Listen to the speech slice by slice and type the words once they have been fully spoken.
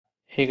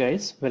Hey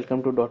guys,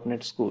 welcome to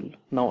 .NETSkoool.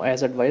 Now,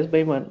 as advised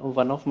by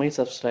one of my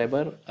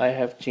subscriber, I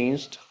have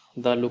changed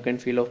the look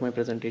and feel of my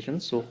presentation,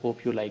 so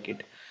hope you like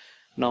it.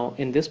 Now,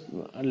 in this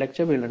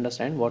lecture, we'll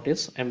understand what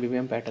is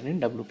MVVM pattern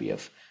in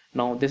WPF.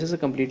 Now, this is a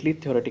completely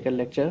theoretical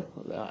lecture.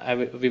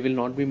 We will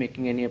not be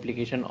making any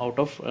application out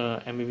of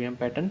MVVM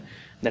pattern.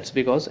 That's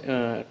because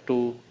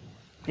to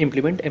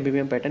implement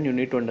MVVM pattern, you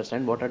need to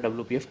understand what are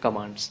WPF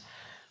commands.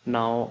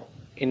 Now,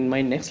 in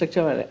my next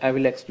lecture, I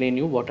will explain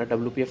you what are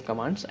WPF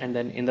commands, and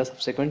then in the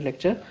subsequent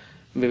lecture,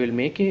 we will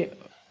make a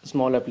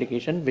small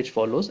application which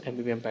follows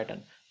MVVM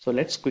pattern. So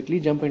let's quickly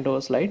jump into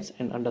our slides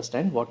and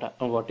understand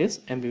what is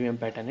MVVM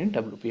pattern in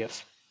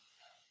WPF.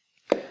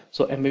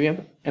 So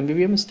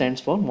MVVM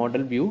stands for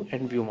model, view,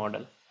 and view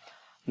model.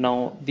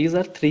 Now these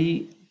are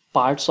three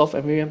parts of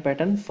MVVM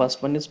pattern.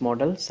 First one is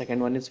model, second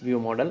one is view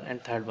model,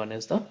 and third one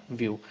is the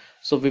view.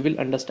 So we will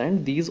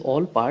understand these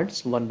all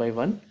parts one by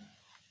one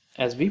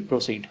as we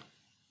proceed.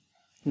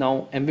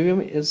 Now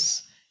MVVM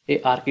is a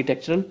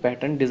architectural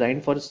pattern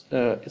designed for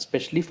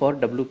especially for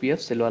WPF,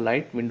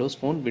 Silverlight, Windows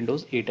Phone,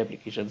 Windows 8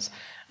 applications.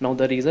 Now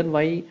the reason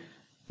why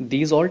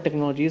these all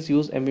technologies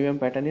use MVVM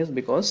pattern is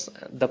because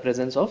the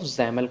presence of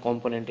XAML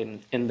component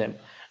in them.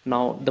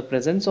 Now the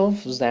presence of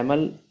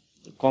XAML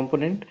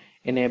component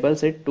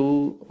enables it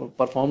to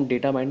perform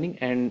data binding,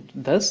 and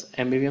thus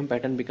MVVM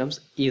pattern becomes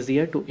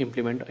easier to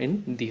implement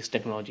in these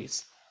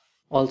technologies.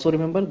 Also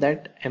remember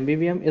that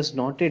MVVM is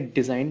not a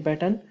design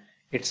pattern,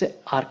 it's a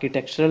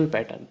architectural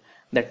pattern.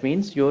 That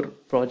means your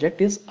project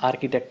is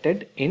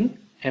architected in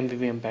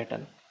MVVM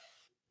pattern.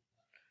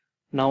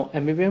 Now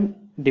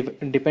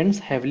MVVM depends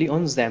heavily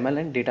on XAML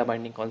and data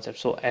binding concepts.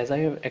 So as I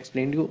have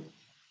explained you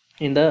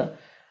in the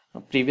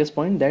previous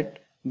point,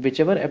 that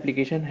whichever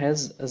application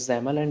has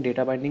XAML and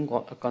data binding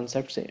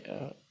concepts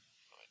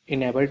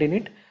enabled in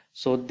it,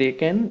 so they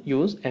can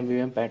use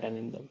MVVM pattern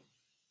in them.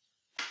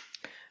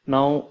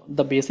 Now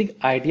the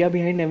basic idea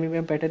behind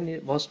MVVM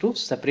pattern was to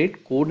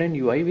separate code and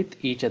UI with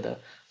each other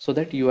so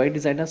that UI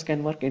designers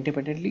can work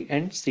independently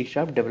and C#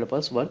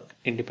 developers work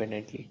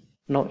independently.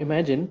 Now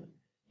imagine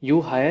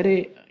you hire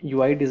a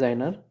UI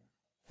designer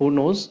who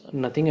knows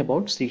nothing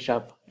about C#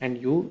 and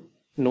you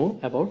know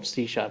about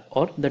C#,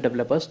 or the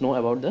developers know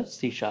about the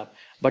C#,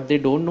 but they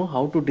don't know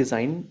how to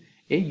design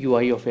a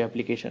UI of an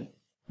application.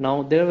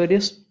 Now there are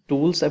various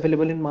tools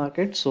available in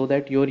market so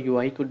that your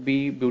UI could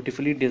be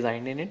beautifully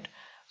designed in it.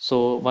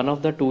 So one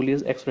of the tool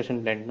is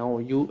expression blend. Now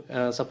you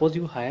suppose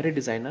you hire a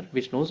designer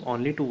which knows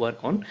only to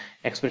work on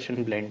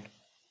expression blend.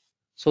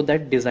 So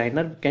that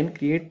designer can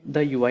create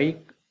the UI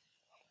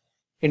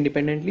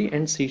independently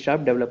and C#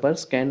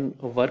 developers can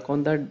work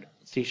on the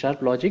C#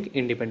 logic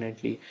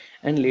independently,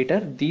 and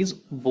later these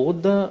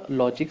both the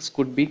logics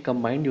could be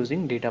combined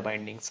using data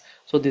bindings.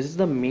 So this is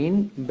the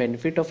main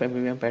benefit of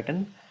MVVM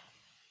pattern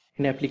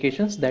in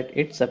applications, that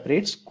it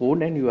separates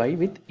code and UI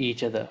with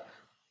each other.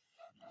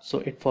 So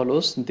it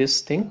follows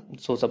this thing.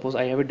 So suppose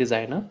I have a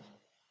designer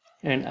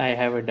and I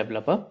have a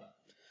developer.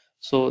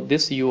 So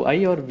this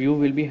UI or view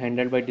will be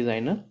handled by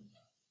designer,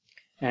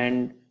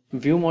 and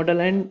view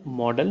model and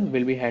model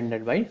will be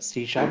handled by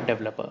C#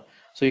 developer.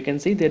 So you can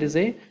see there is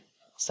a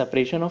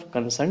separation of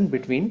concern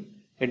between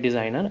a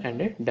designer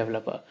and a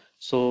developer.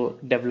 So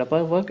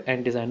developer work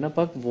and designer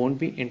work won't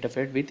be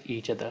interfered with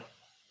each other.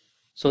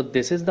 So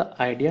this is the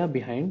idea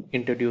behind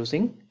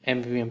introducing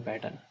MVVM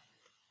pattern.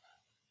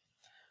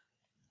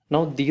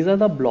 Now these are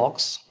the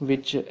blocks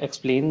which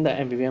explain the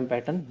MVVM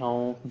pattern.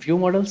 Now view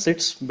model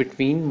sits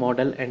between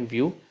model and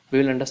view. We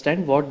will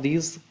understand what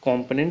these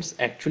components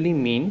actually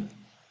mean,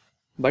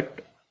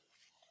 but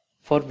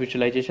for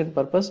visualization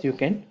purpose you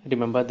can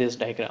remember this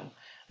diagram.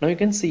 Now you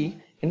can see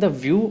in the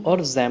view or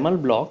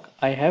XAML block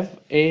I have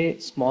a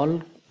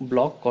small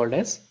block called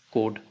as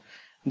code.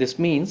 This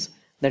means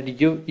that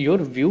your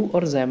view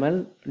or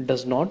XAML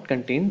does not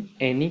contain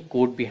any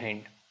code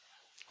behind,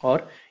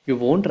 or you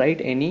won't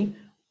write any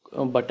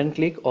button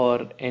click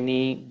or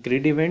any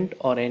grid event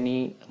or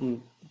any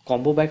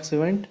combo backs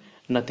event,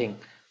 nothing.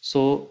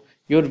 So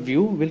your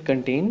view will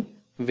contain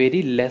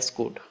very less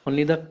code,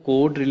 only the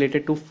code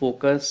related to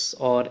focus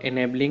or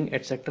enabling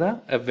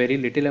etc. A very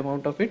little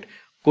amount of it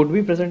could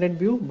be present in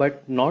view,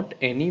 but not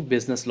any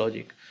business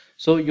logic.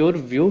 So your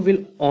view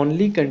will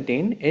only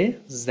contain a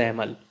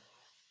XAML.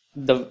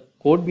 The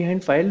code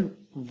behind file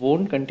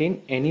won't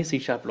contain any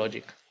C#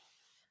 logic.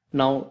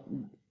 Now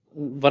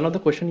one of the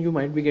question you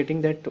might be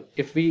getting, that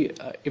if we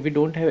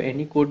don't have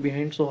any code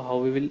behind, so how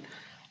we will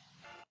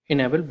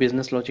enable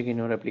business logic in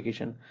your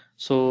application?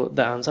 So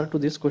the answer to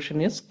this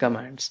question is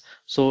commands.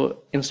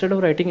 So instead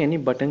of writing any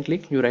button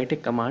click, you write a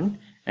command,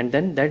 and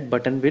then that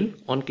button will,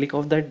 on click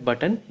of that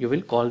button, you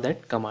will call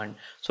that command.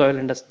 So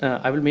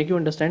I will make you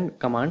understand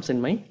commands in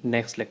my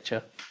next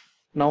lecture.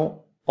 Now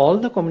all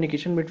the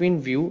communication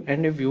between view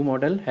and a view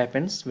model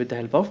happens with the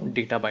help of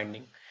data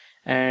binding,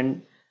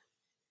 and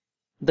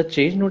the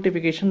change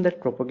notification that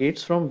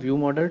propagates from view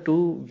model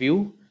to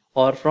view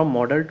or from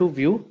model to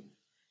view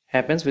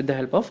happens with the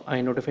help of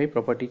iNotify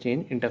property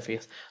chain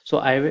interface. So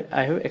I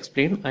have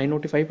explained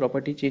iNotify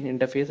property chain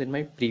interface in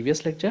my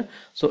previous lecture.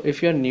 So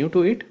if you are new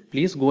to it,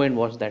 please go and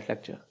watch that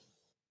lecture.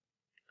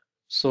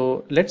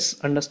 So let's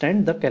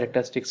understand the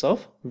characteristics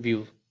of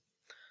view.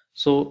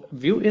 So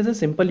view is a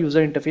simple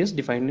user interface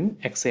defined in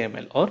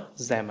XAML or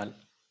XAML.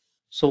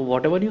 So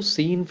whatever you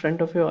see in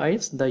front of your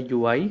eyes, the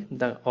UI,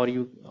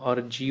 or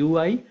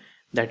GUI,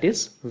 that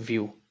is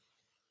view.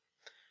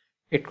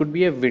 It could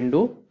be a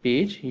window,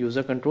 page,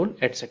 user control,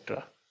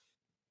 etc.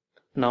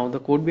 Now the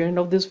code behind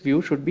of this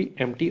view should be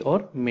empty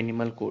or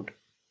minimal code.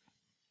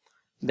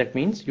 That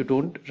means you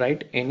don't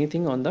write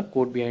anything on the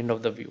code behind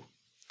of the view.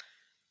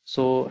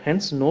 So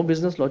hence no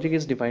business logic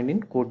is defined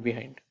in code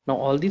behind. Now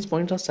all these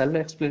points are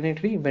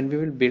self-explanatory when we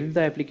will build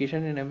the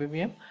application in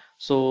MVVM.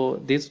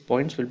 So these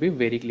points will be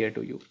very clear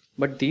to you.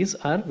 But these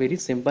are very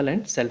simple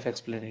and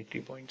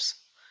self-explanatory points.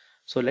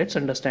 So let's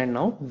understand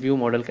now view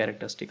model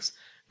characteristics.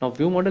 Now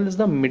view model is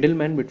the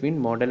middleman between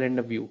model and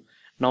a view.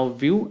 Now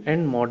view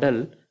and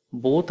model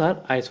both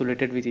are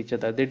isolated with each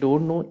other. They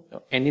don't know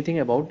anything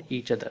about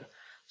each other.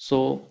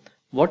 So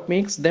what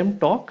makes them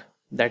talk?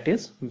 That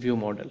is view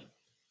model.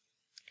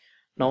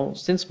 Now,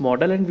 since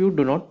model and view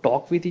do not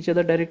talk with each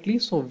other directly,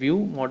 so view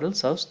model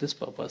serves this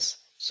purpose.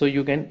 So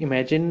you can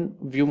imagine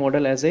view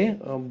model as a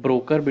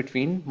broker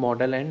between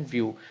model and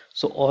view.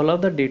 So all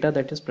of the data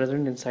that is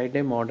present inside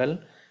a model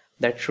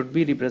that should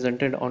be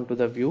represented onto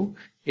the view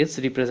is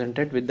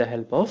represented with the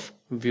help of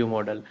view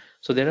model.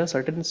 So there are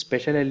certain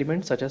special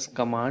elements such as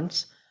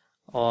commands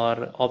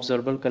or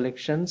observable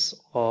collections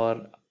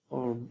or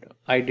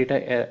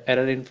iData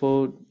error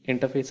info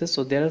interfaces.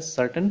 So there are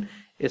certain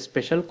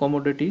special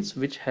commodities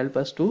which help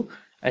us to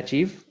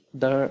achieve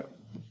the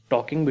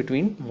talking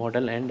between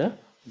model and a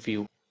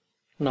view.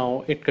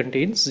 Now it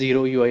contains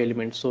 0 UI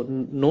elements, so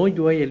no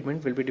UI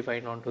element will be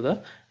defined onto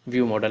the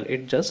view model.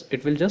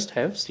 It will just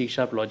have C#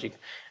 logic,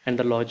 and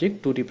the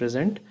logic to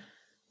represent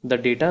the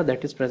data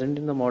that is present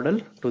in the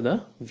model to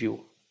the view.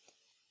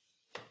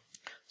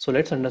 So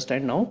let's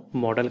understand now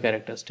model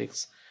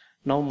characteristics.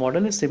 Now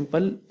model is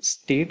simple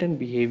state and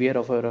behavior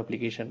of our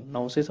application.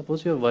 Now say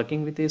suppose you are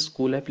working with a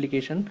school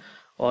application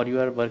or you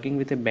are working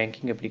with a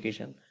banking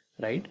application,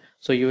 right?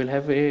 So you will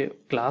have a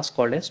class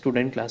called a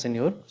student class in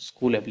your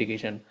school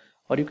application,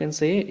 or you can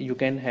say you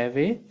can have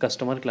a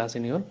customer class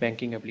in your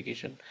banking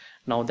application.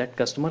 Now that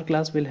customer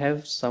class will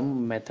have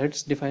some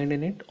methods defined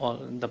in it or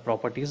the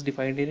properties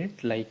defined in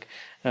it, like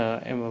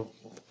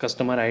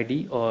customer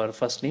ID or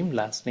first name,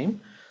 last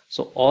name.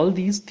 So all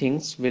these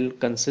things will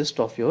consist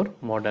of your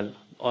model,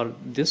 or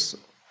this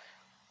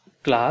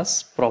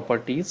class,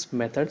 properties,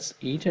 methods,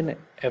 each and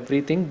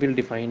everything will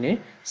define a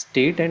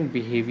state and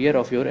behavior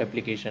of your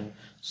application.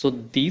 So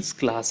these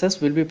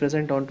classes will be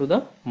present onto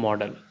the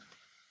model.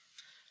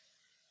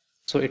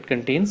 So it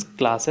contains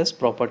classes,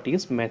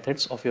 properties,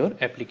 methods of your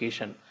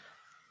application.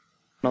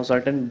 Now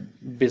certain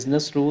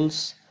business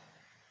rules,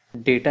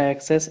 data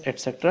access,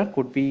 etc.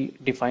 could be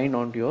defined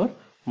onto your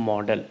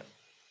model.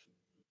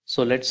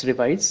 So let's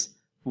revise.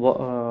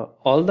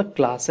 All the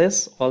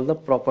classes, all the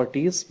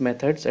properties,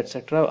 methods,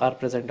 etc. are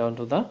present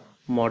onto the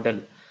model.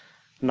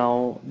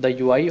 Now the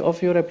UI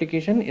of your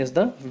application is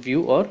the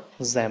view or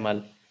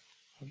XAML.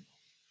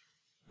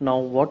 Now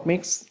what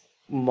makes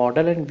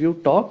model and view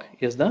talk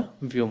is the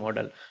view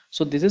model.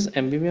 So this is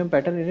MVVM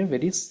pattern in a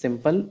very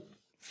simple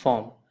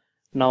form.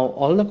 Now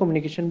all the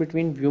communication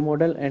between view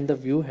model and the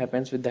view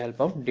happens with the help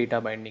of data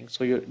binding.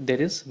 So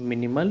there is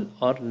minimal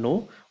or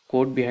no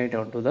code behind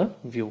onto the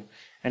view,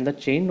 and the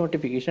chain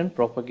notification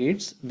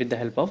propagates with the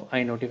help of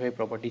iNotify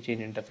property chain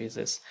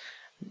interfaces.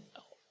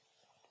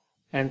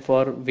 And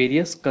for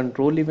various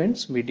control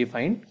events we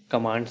define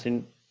commands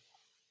in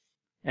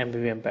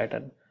MVVM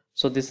pattern.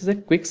 So this is a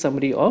quick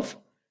summary of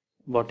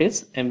what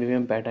is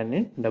MVVM pattern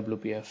in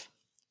WPF.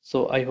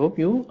 So I hope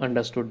you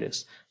understood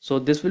this. So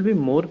this will be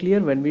more clear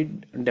when we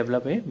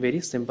develop a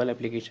very simple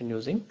application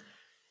using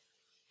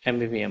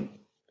MVVM.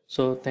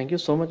 So thank you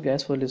so much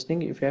guys for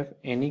listening. If you have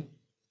any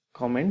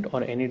comment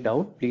or any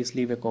doubt, please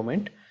leave a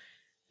comment,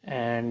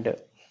 and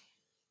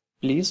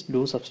please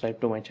do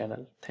subscribe to my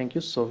channel. Thank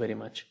you so very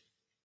much.